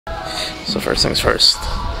So first things first,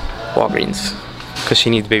 Walgreens, because she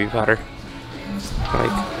needs baby powder.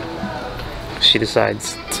 Like, she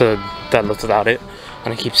decides to deadlift without it,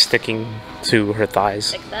 and it keeps sticking to her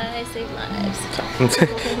thighs. Thick thighs save lives.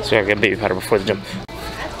 So I gotta get baby powder before the gym.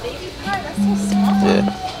 That's baby powder, that's so small.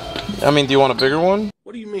 Yeah. I mean, do you want a bigger one?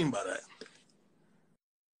 What do you mean by that?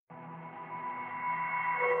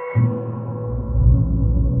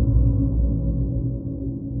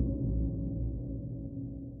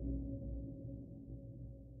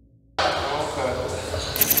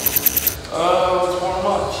 Let's warm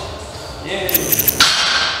up. Yeah.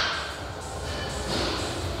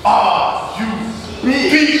 Ah, you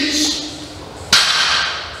bitch!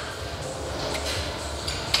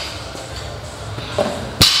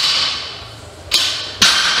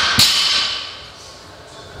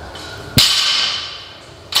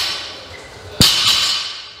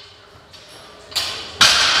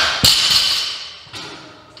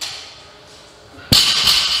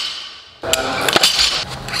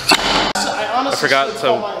 I forgot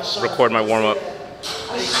to record my warm-up.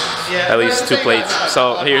 At least 2 plates.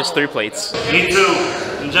 So here's 3 plates. Me too.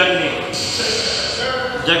 Inject me.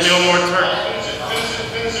 Inject me one more turn.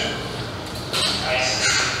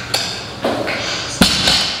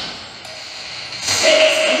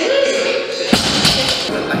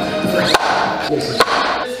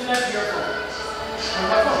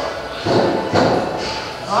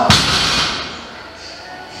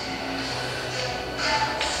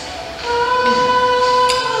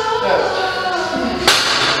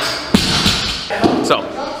 So,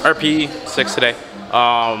 RP 6 today.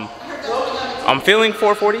 I'm feeling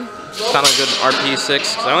 440. Kind of good RP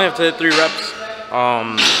 6. I only have to hit 3 reps.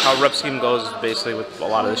 How rep scheme goes basically with a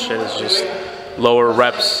lot of this shit is just lower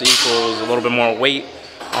reps equals a little bit more weight.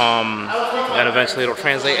 And eventually it'll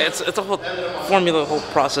translate. It's a whole formula, a whole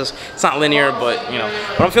process. It's not linear, but you know.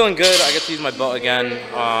 But I'm feeling good. I get to use my belt again.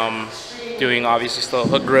 Doing obviously still a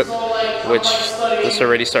hook grip, which this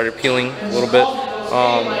already started peeling a little bit.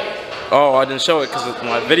 Oh, I didn't show it because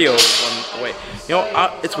my video went away. You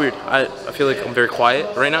know, it's weird. I feel like I'm very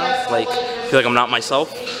quiet right now. Like, I feel like I'm not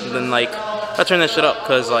myself. And then like, I turn that shit up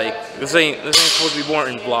because like, this ain't supposed to be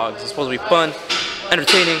boring vlogs. It's supposed to be fun,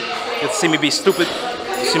 entertaining. You get to see me be stupid.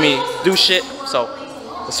 You see me do shit. So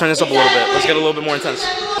let's turn this up a little bit. Let's get a little bit more intense.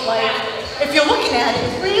 Like, if you're looking at it,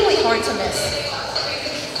 it's really hard to miss.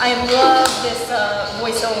 I love this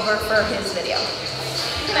voiceover for his video.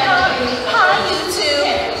 Hi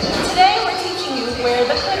YouTube! Today we're teaching you where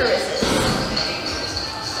the clitoris is.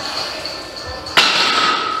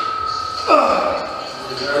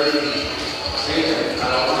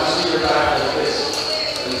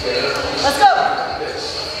 Let's go!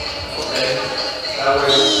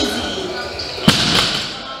 Easy.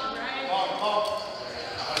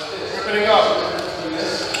 Ripping it up.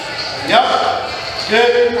 Yep.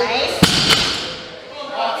 Good. Nice.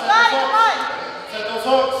 Come on. Set those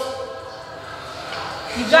hooks.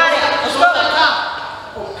 You got it. Let's go.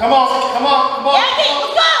 Come on. Yankee,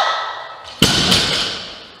 let's go!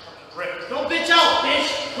 Don't bitch out, bitch.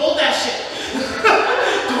 Hold that shit.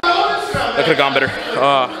 That could have gone better.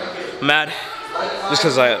 Mad, just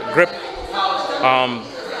because I grip.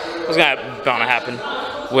 What's bound to happen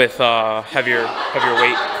with heavier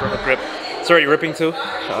weight for the grip. It's already ripping too.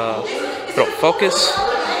 Bro, focus.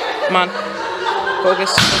 Come on.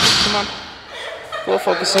 Focus. Come on. A little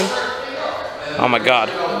focusing. Oh my god.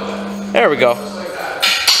 There we go.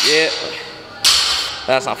 Yeah.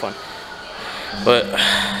 That's not fun. But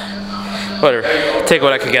whatever. Take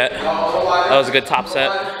what I could get. That was a good top set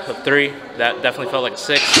of 3. That definitely felt like a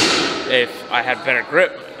 6. If I had better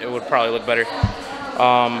grip, it would probably look better.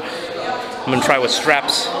 I'm gonna try with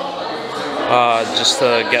straps. Just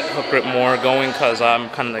to get hook grip more going because I'm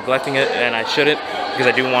kind of neglecting it and I shouldn't because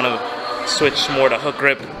I do want to switch more to hook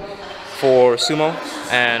grip for sumo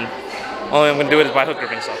and only I'm going to do it is by hook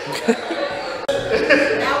gripping stuff.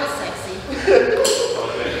 That was sexy.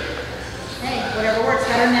 Hey, whatever works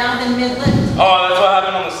better now than mid-lift. Oh, that's what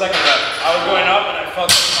happened on the second rep. I was going up and I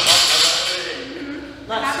felt it come up.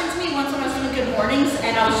 That happened to me once when I was doing good mornings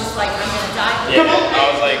and I was just like, I'm going to die. Yeah, I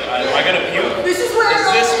was like, am I going to puke? This is where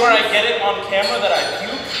I get it on camera that I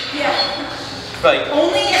puke? Yeah. Like,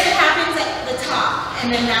 only if it happens at the top,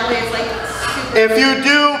 and then that way it's like super. If you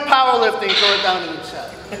do powerlifting, throw it down in the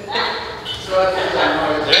chat.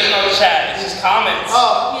 there's no chat, it's just comments.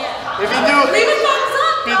 Oh, Yeah. if you do, Leave a thumbs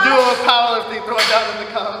up. if you do a powerlifting, throw it down in the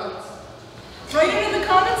comments. Write it in the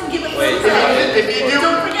comments and give it a Wait, thumbs up. If you do,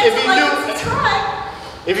 Don't forget to like and subscribe.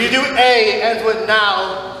 if you do A ends with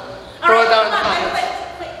now, throw it down in the comments.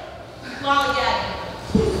 Wait. Lollygag.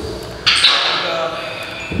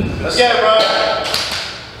 Let's get it, bro.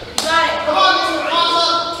 Got it.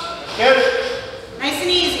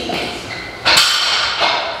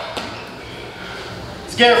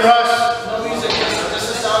 Get rushed. No music, just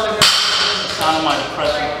the sound of Sound of my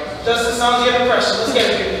depression. just the sound of your impression. Let's get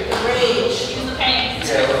it. Rage.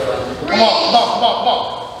 Come on, come on, come on, come on.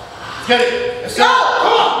 Let's get it. Let's go.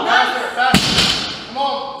 Come on. Faster, faster. Come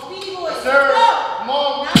on. Speedy boys. Yes, sir. Come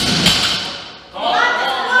on. Come on.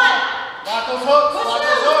 Lock those hooks. Lock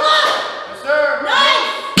those hooks. Yes, sir. Nice.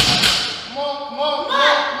 Come on, come on, come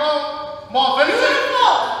on, come on. Come on, finish it.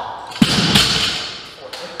 Beautiful.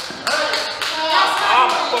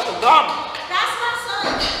 That's my son.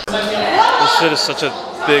 This shit is such a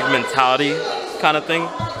big mentality kind of thing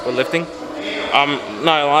for lifting. I'm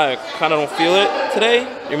not gonna lie, I kind of don't feel it today,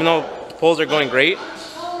 even though the pulls are going great.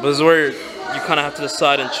 But this is where you kind of have to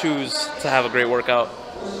decide and choose to have a great workout.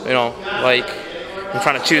 You know, like I'm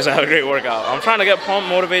trying to choose to have a great workout. I'm trying to get pumped,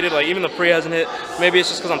 motivated. Like even the pre hasn't hit. Maybe it's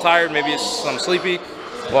just because I'm tired. Maybe it's just 'cause I'm sleepy.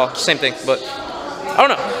 Well, same thing. But I don't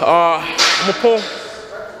know. I'm gonna pull.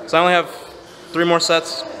 So I only have 3 more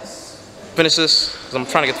sets. Finish this because I'm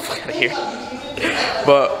trying to get the fuck out of here.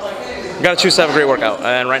 But I gotta choose to have a great workout,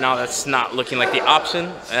 and right now that's not looking like the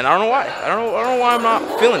option, and I don't know why. I don't know why I'm not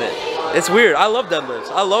feeling it. It's weird. I love deadlifts.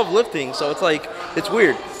 I love lifting, so it's like it's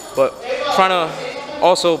weird. But trying to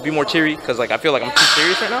also be more cheery because like I feel like I'm too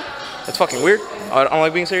serious right now. It's fucking weird. I don't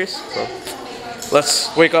like being serious. So let's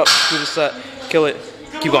wake up, do the set, kill it,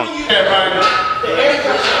 keep going. The air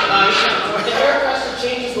pressure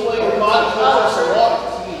changes the way your body holds the water.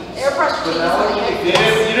 Air pressure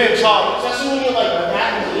changes. You didn't chop. Especially when you're like that.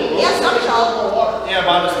 Yes, I'm sure. Yeah,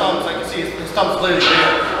 by his thumbs. I can see his thumbs literally there.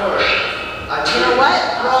 You know what?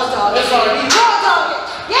 Raw dog. Raw dog it.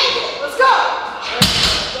 Yank it. Let's go.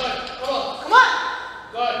 Come on.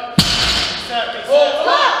 Set, get Go.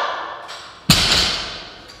 set.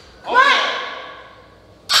 Come on.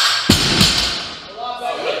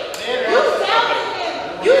 You doubted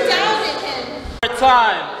him. You doubted him.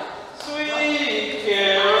 Time. Sweet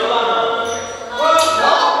Caroline.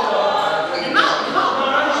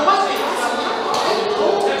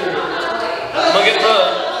 Look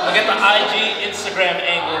at the IG Instagram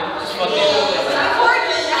angle. Just fucking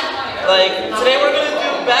like today we're gonna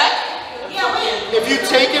do back. If you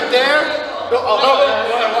take it there,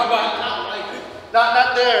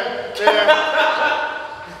 not there. There.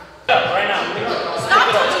 Right now. Stop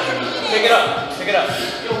touching your knee. Pick it up. Pick it up.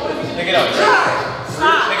 Pick it up.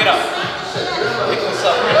 Stop. Pick it up. Pick this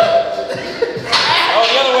up. Oh,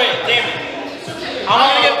 the other way. Damn it. I'm not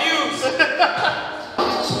gonna get views.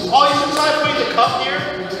 Oh, you should try putting the cup here.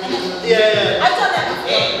 Yeah. I've done that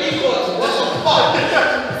before. What the fuck?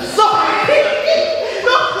 Sorry.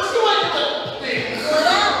 No, this is what. Slow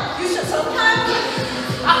down. You should sometimes.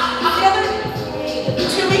 The other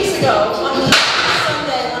 2 weeks ago, on the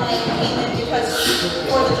Sunday when I came in because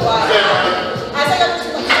 4th of July, as I got to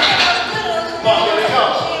the Come on, here we go.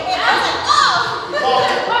 I was like, oh!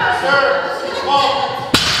 Come on, sir. Come on.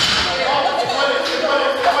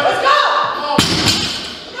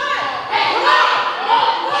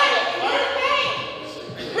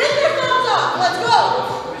 Let's go!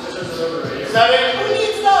 Is that it? Who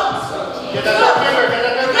needs those? Get that finger, get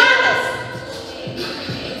that finger. Got this.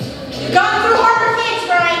 You've gone through harder things,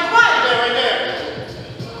 Brian. Come on. Right there.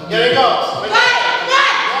 There you go. Right there.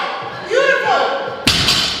 Got it. Beautiful.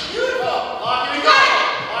 Beautiful. Lock it and go. Got it.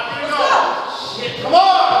 Lock it and Let's go. go. Shit. Come on.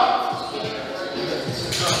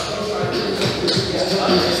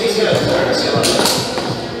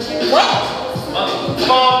 What?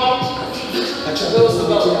 Come on.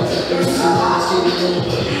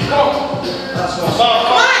 Come on.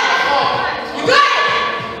 You got it.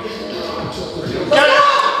 Let's go.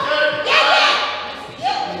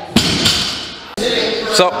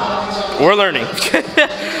 So, we're learning.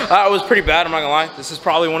 It was pretty bad, I'm not gonna lie. This is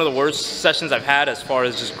probably one of the worst sessions I've had as far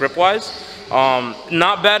as just grip-wise.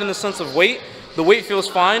 Not bad in the sense of weight. The weight feels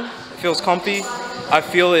fine. It feels comfy. I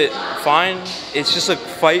feel it fine. It's just a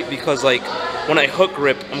fight because like when I hook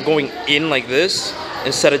grip, I'm going in like this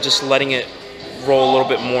instead of just letting it roll a little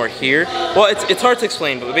bit more here. Well, it's hard to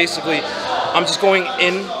explain, but basically I'm just going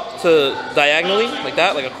in to diagonally like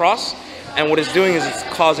that, like across. And what it's doing is it's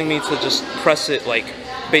causing me to just press it like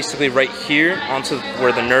basically right here onto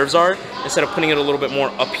where the nerves are instead of putting it a little bit more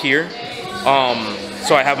up here.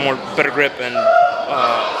 So I have better grip and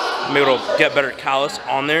I'm able to get better callus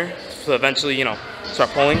on there to eventually, you know,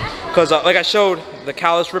 start pulling. Because like I showed, the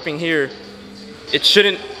callus ripping here, it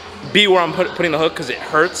shouldn't be where I'm putting the hook because it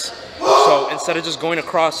hurts. So instead of just going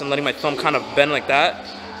across and letting my thumb kind of bend like that,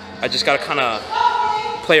 I just gotta kind of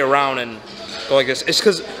play around and go like this. It's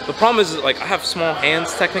because the problem is like I have small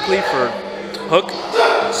hands technically for hook,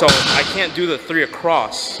 so I can't do the 3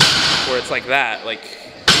 across where it's like that. Like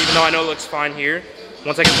even though I know it looks fine here,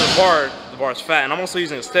 once I get to the bar is fat, and I'm also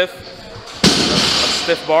using a stiff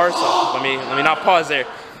bar. So let me not pause there.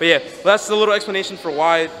 But yeah, that's the little explanation for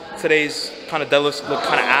why today's kind of deadlifts look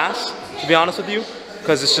kind of ass, to be honest with you,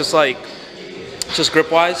 because it's just like, just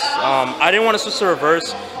grip wise. I didn't want to switch to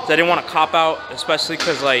reverse, because I didn't want to cop out, especially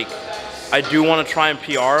because like I do want to try and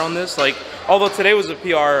PR on this. Like, although today was a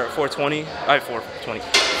PR 440,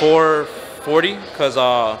 because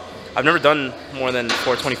I've never done more than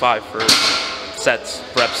 425 for sets,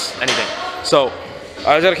 reps, anything. So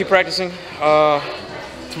I just gotta keep practicing.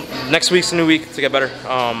 Next week's a new week to get better.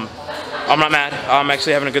 I'm not mad. I'm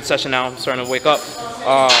actually having a good session now. I'm starting to wake up.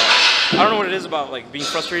 I don't know what it is about like being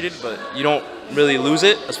frustrated, but you don't really lose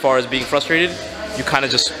it as far as being frustrated. You kind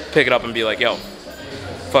of just pick it up and be like, yo,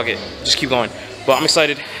 fuck it, just keep going. But I'm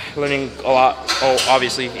excited, learning a lot,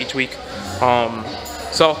 obviously, each week.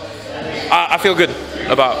 So I feel good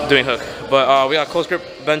about doing hook. But we got close grip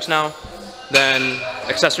bench now, then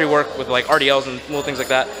accessory work with like RDLs and little things like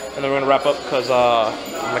that. And then we're gonna wrap up because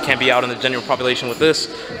I can't be out in the general population with this.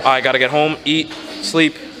 I gotta get home, eat,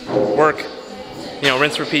 sleep, work, you know,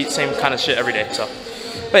 rinse, repeat, same kind of shit every day. So,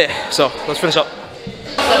 but yeah, so let's finish up.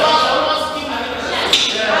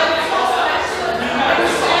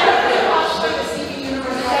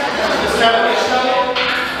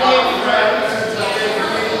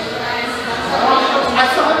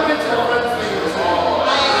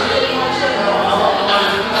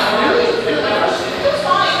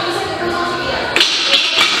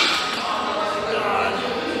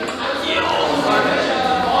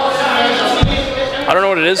 I don't know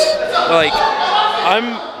what it is. Like,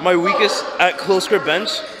 I'm my weakest at close grip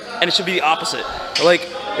bench, and it should be the opposite. Like,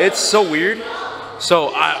 it's so weird.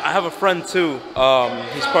 So I have a friend too.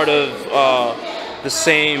 He's part of the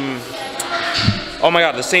same. Oh my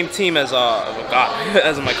God, the same team as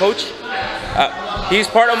as my coach. He's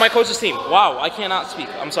part of my coach's team. Wow, I cannot speak.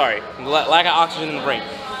 I'm sorry. Lack of oxygen in the brain.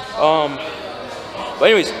 But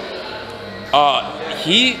anyways,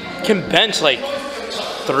 he can bench like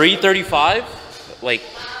 335. Like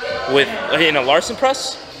with in a Larson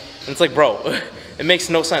press, and it's like, bro, it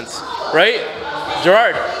makes no sense, right?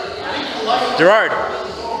 Gerard,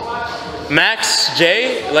 Max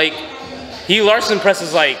J, like he Larson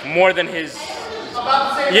presses like more than his.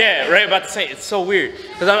 Yeah, right. About to say it's so weird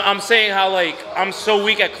because I'm saying how like I'm so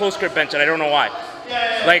weak at close grip bench and I don't know why.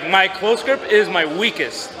 Like my close grip is my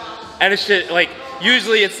weakest, and it's just like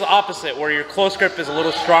usually it's the opposite where your close grip is a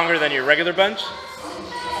little stronger than your regular bench.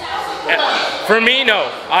 For me,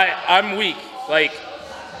 no. I'm weak, like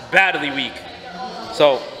badly weak.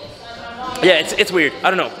 So yeah, it's weird. I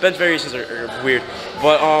don't know. Bench variations are weird,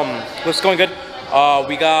 but looks going good.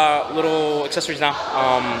 We got little accessories now.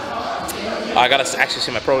 I gotta actually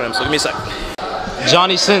see my program, so give me a sec.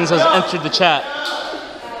 Johnny Sins has entered the chat.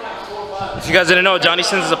 If you guys didn't know, Johnny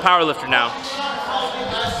Sins is a powerlifter now.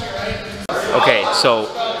 Okay, so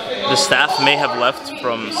the staff may have left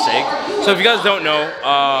from SIG. So if you guys don't know,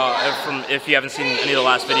 if you haven't seen any of the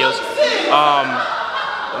last videos,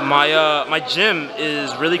 my gym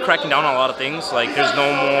is really cracking down on a lot of things. Like there's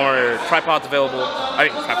no more tripods available.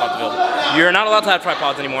 You're not allowed to have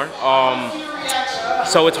tripods anymore.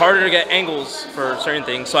 So it's harder to get angles for certain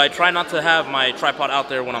things. So I try not to have my tripod out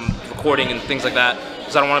there when I'm recording and things like that,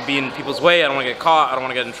 because I don't want to be in people's way. I don't want to get caught. I don't want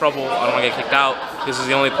to get in trouble. I don't want to get kicked out. This is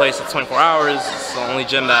the only place that's 24 hours. It's the only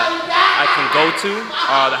gym that I can go to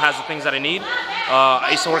that has the things that I need. I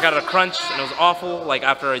used to work out at a crunch, and it was awful. Like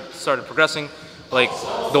after I started progressing, like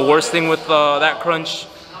the worst thing with that crunch,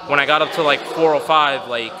 when I got up to like 405,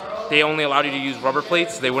 like they only allowed you to use rubber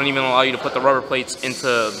plates. They wouldn't even allow you to put the rubber plates into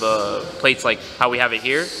the plates like how we have it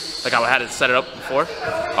here, like how I had it set it up before.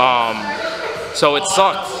 So it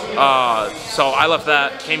sucked. So I left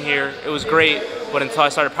that, came here. It was great, but until I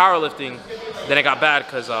started powerlifting, then it got bad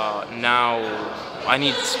because now I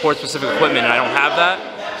need sport-specific equipment and I don't have that.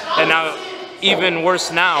 And now, even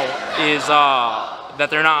worse now is that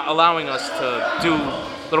they're not allowing us to do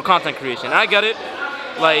little content creation. And I get it.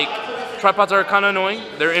 Like, tripods are kind of annoying.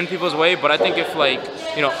 They're in people's way, but I think if like,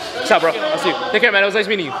 you know, what's up, bro? I'll see you. Take care, man. It was nice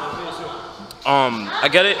meeting you. I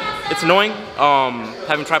get it. It's annoying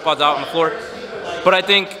having tripods out on the floor, but I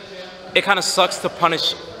think it kind of sucks to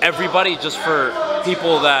punish everybody just for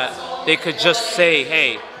people that they could just say,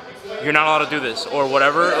 hey, you're not allowed to do this or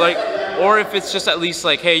whatever. Like, or if it's just at least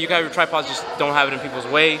like, hey, you can have your tripods, just don't have it in people's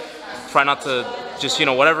way. Try not to just, you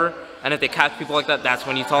know, whatever. And if they catch people like that, that's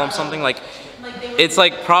when you tell them something. Like, it's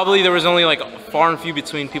like probably there was only like far and few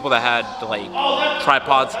between people that had like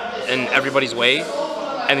tripods in everybody's way,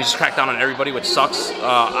 and they just cracked down on everybody, which sucks.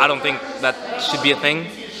 I don't think that should be a thing.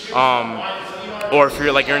 or if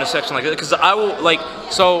you're like you're in a section like this, because I will like.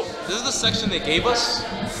 So this is the section they gave us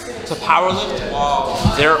to powerlift while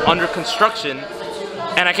they're under construction,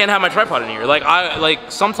 and I can't have my tripod in here.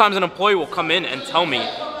 Like sometimes an employee will come in and tell me,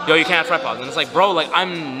 yo, you can't have tripods, and it's like, bro, like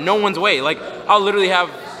I'm no one's way. Like I'll literally have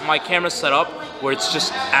my camera set up where it's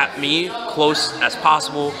just at me, close as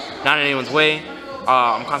possible, not in anyone's way.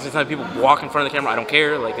 I'm constantly telling people walk in front of the camera. I don't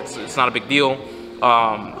care. Like it's not a big deal.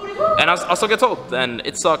 And I'll still get told, and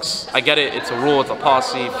it sucks. I get it. It's a rule. It's a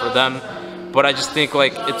policy for them. But I just think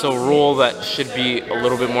like it's a rule that should be a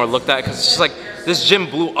little bit more looked at, because it's just like this gym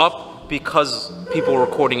blew up because people were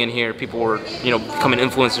recording in here. People were becoming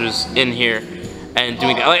influencers in here and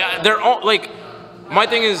doing that. Like they're all like, my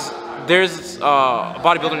thing is, there's a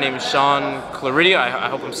bodybuilder named Sean Claridia. I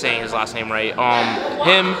hope I'm saying his last name right.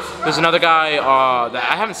 Him. There's another guy that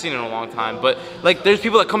I haven't seen in a long time. But like, there's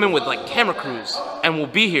people that come in with like camera crews and will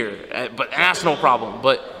be here, and that's no problem.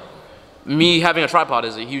 But me having a tripod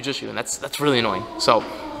is a huge issue, and that's really annoying. So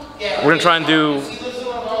we're gonna try and do.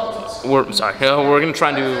 We're gonna try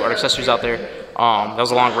and do our accessories out there. That was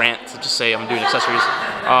a long rant to just say I'm doing accessories.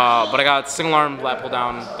 But I got single arm, lat pull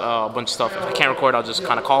down, a bunch of stuff. If I can't record, I'll just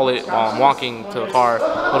kind of call it while I'm walking to the car,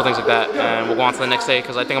 little things like that. And we'll go on to the next day,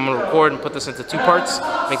 because I think I'm going to record and put this into 2 parts,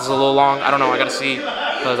 make this a little long. I don't know, I got to see,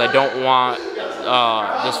 because I don't want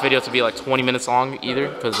this video to be like 20 minutes long either,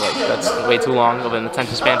 because like that's way too long of an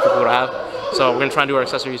attention span for people to have. So we're going to try and do our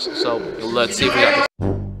accessories, so let's see if we got this.